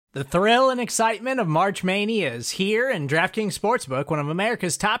The thrill and excitement of March Mania is here, and DraftKings Sportsbook, one of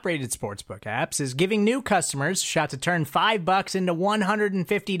America's top-rated sportsbook apps, is giving new customers a shot to turn $5 into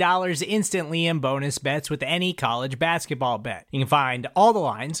 $150 instantly in bonus bets with any college basketball bet. You can find all the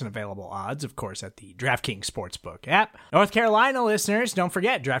lines and available odds, of course, at the DraftKings Sportsbook app. North Carolina listeners, don't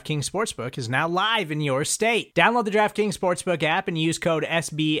forget, DraftKings Sportsbook is now live in your state. Download the DraftKings Sportsbook app and use code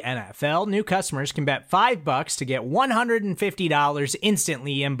SBNFL. New customers can bet $5 to get $150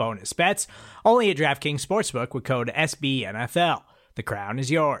 instantly in bonus bets, only at DraftKings Sportsbook with code SBNFL. The crown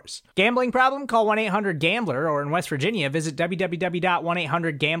is yours. Gambling problem? Call 1-800-GAMBLER, or in West Virginia, visit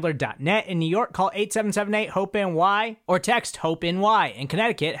www.1800gambler.net. In New York, call 877-8-HOPE-NY or text HOPE-NY. In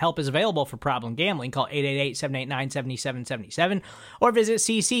Connecticut, help is available for problem gambling. Call 888-789-7777 or visit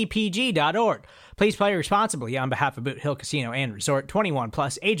ccpg.org. Please play responsibly on behalf of Boot Hill Casino and Resort. 21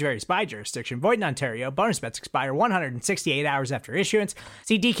 plus, age varies by jurisdiction. Void in Ontario. Bonus bets expire 168 hours after issuance.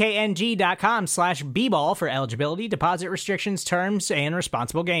 See dkng.com/bball for eligibility, deposit restrictions, terms, and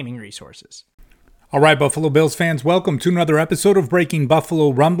responsible gaming resources. All right, Buffalo Bills fans, welcome to another episode of Breaking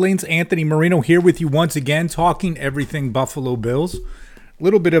Buffalo Rumblings. Anthony Marino here with you once again, talking everything Buffalo Bills. A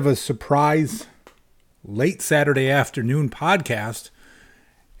little bit of a surprise late Saturday afternoon podcast,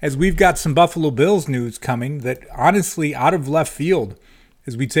 as we've got some Buffalo Bills news coming that honestly out of left field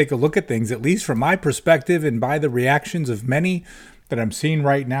as we take a look at things, at least from my perspective and by the reactions of many that I'm seeing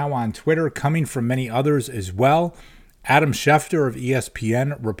right now on Twitter, coming from many others as well. Adam Schefter of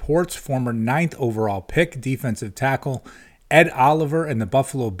ESPN reports former 9th overall pick defensive tackle Ed Oliver and the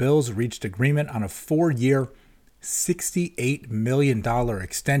Buffalo Bills reached agreement on a 4-year, $68 million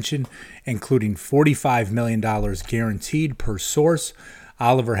extension, including $45 million guaranteed per source.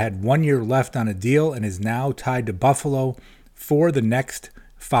 Oliver had 1 year left on a deal and is now tied to Buffalo for the next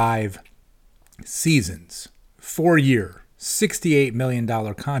 5 seasons. 4-year, $68 million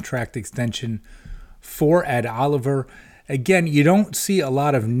contract extension for Ed Oliver. Again, you don't see a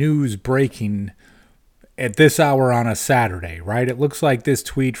lot of news breaking at this hour on a Saturday, right? It looks like this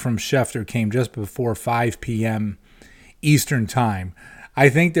tweet from Schefter came just before 5 p.m. Eastern Time. I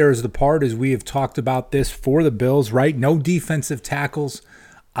think there is the part, as we have talked about this for the Bills, right? No defensive tackles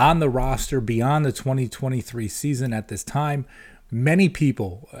on the roster beyond the 2023 season at this time. Many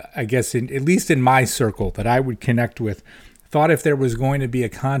people, I guess, at least in my circle that I would connect with, thought if there was going to be a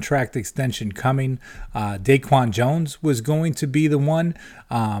contract extension coming, Daquan Jones was going to be the one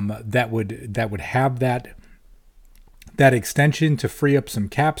that would have that extension to free up some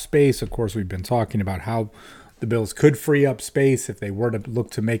cap space. Of course, we've been talking about how the Bills could free up space if they were to look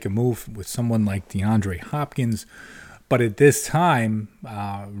to make a move with someone like DeAndre Hopkins. But at this time,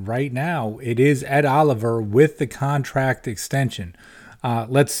 right now, it is Ed Oliver with the contract extension.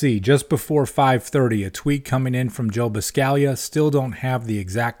 Let's see, just before 5:30, a tweet coming in from Joe Buscaglia. Still don't have the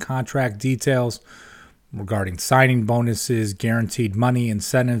exact contract details regarding signing bonuses, guaranteed money,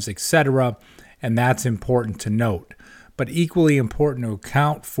 incentives, etc. And that's important to note. But equally important to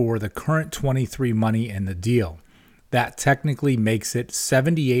account for the current 23 money in the deal. That technically makes it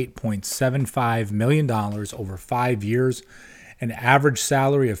 $78.75 million over 5 years, an average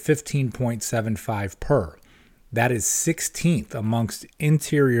salary of $15.75 per. That is 16th amongst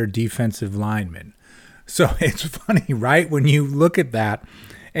interior defensive linemen. So it's funny, right? When you look at that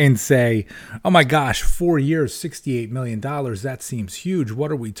and say, oh my gosh, 4 years, $68 million, that seems huge. What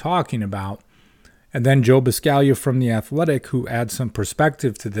are we talking about? And then Joe Buscaglia from The Athletic, who adds some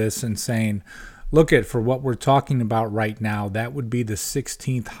perspective to this and saying, look at, for what we're talking about right now, that would be the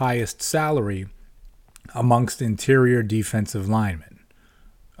 16th highest salary amongst interior defensive linemen.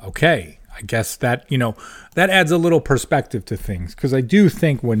 Okay, I guess that, that adds a little perspective to things, because I do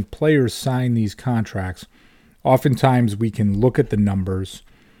think when players sign these contracts, oftentimes we can look at the numbers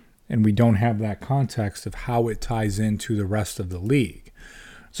and we don't have that context of how it ties into the rest of the league.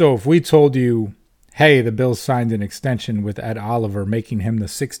 So if we told you, hey, the Bills signed an extension with Ed Oliver, making him the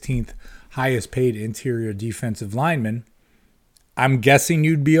 16th highest paid interior defensive lineman, I'm guessing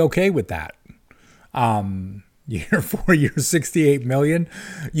you'd be okay with that. 4 years, $68 million.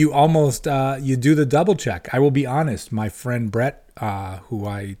 You almost, you do the double check. I will be honest. My friend Brett, who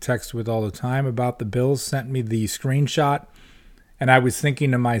I text with all the time about the Bills, sent me the screenshot. And I was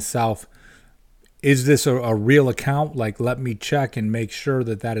thinking to myself, is this a real account? Like, let me check and make sure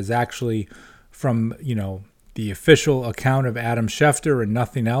that is actually from, the official account of Adam Schefter and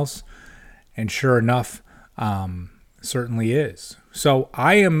nothing else. And sure enough, certainly is. So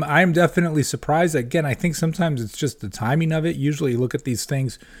I am definitely surprised. Again, I think sometimes it's just the timing of it. Usually you look at these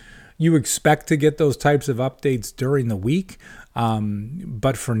things, you expect to get those types of updates during the week.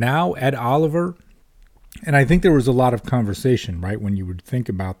 But for now, Ed Oliver And I think there was a lot of conversation, right, when you would think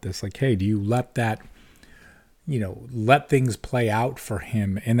about this, like, hey, do you let that, let things play out for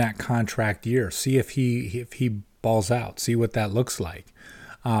him in that contract year? See if he balls out, see what that looks like.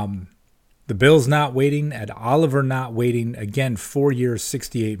 The Bills not waiting, Ed Oliver not waiting, again, 4 years,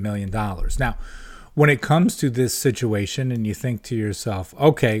 $68 million. Now, when it comes to this situation and you think to yourself,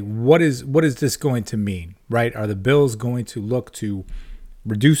 okay, what is this going to mean, right? Are the Bills going to look to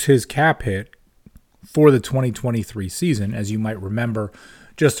reduce his cap hit for the 2023 season? As you might remember,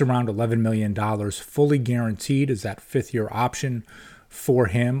 just around $11 million fully guaranteed is that fifth-year option for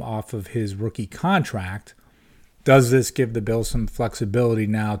him off of his rookie contract. Does this give the Bills some flexibility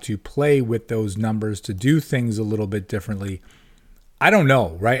now to play with those numbers, to do things a little bit differently? I don't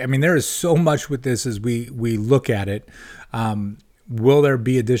know, right? I mean, there is so much with this as we look at it. Will there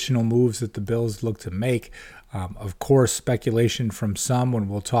be additional moves that the Bills look to make? Of course, speculation from some when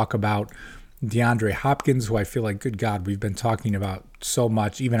we'll talk about DeAndre Hopkins, who I feel like, good God, we've been talking about so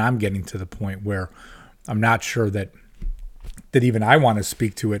much. Even I'm getting to the point where I'm not sure that even I want to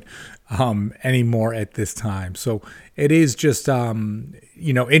speak to it anymore at this time. So it is just,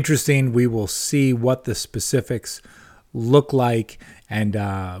 interesting. We will see what the specifics look like. And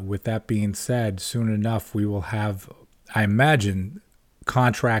with that being said, soon enough, we will have, I imagine,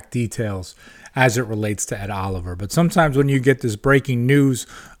 contract details as it relates to Ed Oliver. But sometimes when you get this breaking news,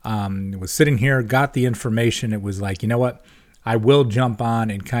 was sitting here, got the information, it was like, you know what, I will jump on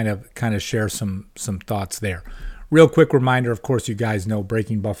and kind of share some thoughts there. Real quick reminder, of course, you guys know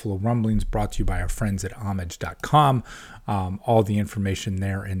Breaking Buffalo Rumblings brought to you by our friends at homage.com. All the information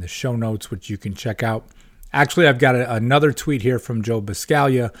there in the show notes, which you can check out. Actually, I've got another tweet here from Joe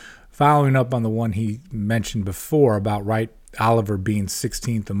Biscaglia following up on the one he mentioned before about Oliver being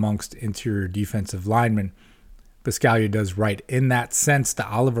 16th amongst interior defensive linemen. Biscaglia does right. In that sense, the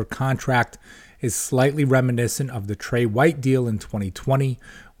Oliver contract is slightly reminiscent of the Trey White deal in 2020,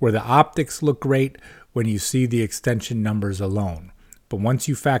 where the optics look great when you see the extension numbers alone. But once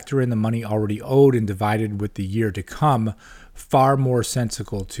you factor in the money already owed and divided with the year to come, far more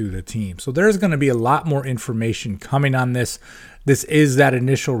sensible to the team. So there's going to be a lot more information coming on this. This is that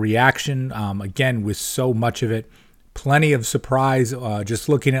initial reaction. Again, with so much of it, plenty of surprise. Just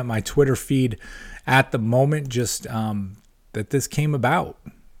looking at my Twitter feed at the moment, just that this came about.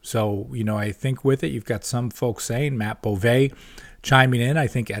 So, I think with it, you've got some folks saying, Matt Beauvais chiming in, I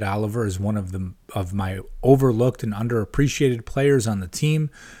think Ed Oliver is one of my overlooked and underappreciated players on the team.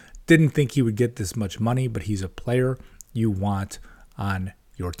 Didn't think he would get this much money, but he's a player you want on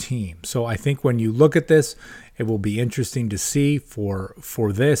your team. So I think when you look at this, it will be interesting to see for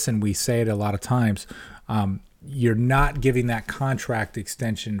this, and we say it a lot of times, you're not giving that contract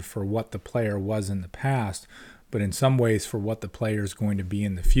extension for what the player was in the past, but in some ways for what the player is going to be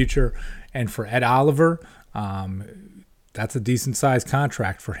in the future. And for Ed Oliver, that's a decent-sized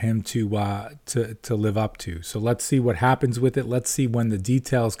contract for him to live up to. So let's see what happens with it. Let's see when the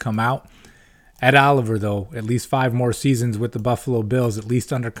details come out. Ed Oliver, though, at least 5 more seasons with the Buffalo Bills, at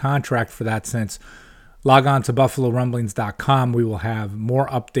least under contract for that sense. Log on to BuffaloRumblings.com. We will have more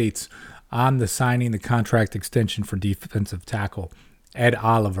updates on the signing, the contract extension for defensive tackle Ed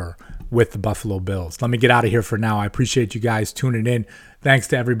Oliver with the Buffalo Bills. Let me get out of here for now. I appreciate you guys tuning in. Thanks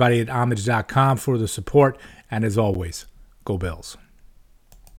to everybody at homage.com for the support. And as always, go Bills.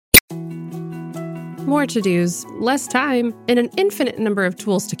 More to-dos, less time, and an infinite number of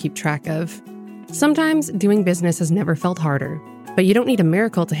tools to keep track of. Sometimes doing business has never felt harder, but you don't need a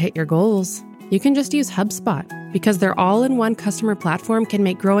miracle to hit your goals. You can just use HubSpot, because their all-in-one customer platform can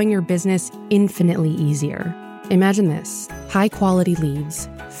make growing your business infinitely easier. Imagine this: high-quality leads,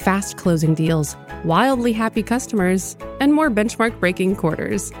 fast closing deals, wildly happy customers, and more benchmark-breaking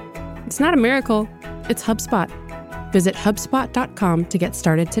quarters. It's not a miracle, it's HubSpot. Visit HubSpot.com to get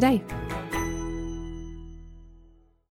started today.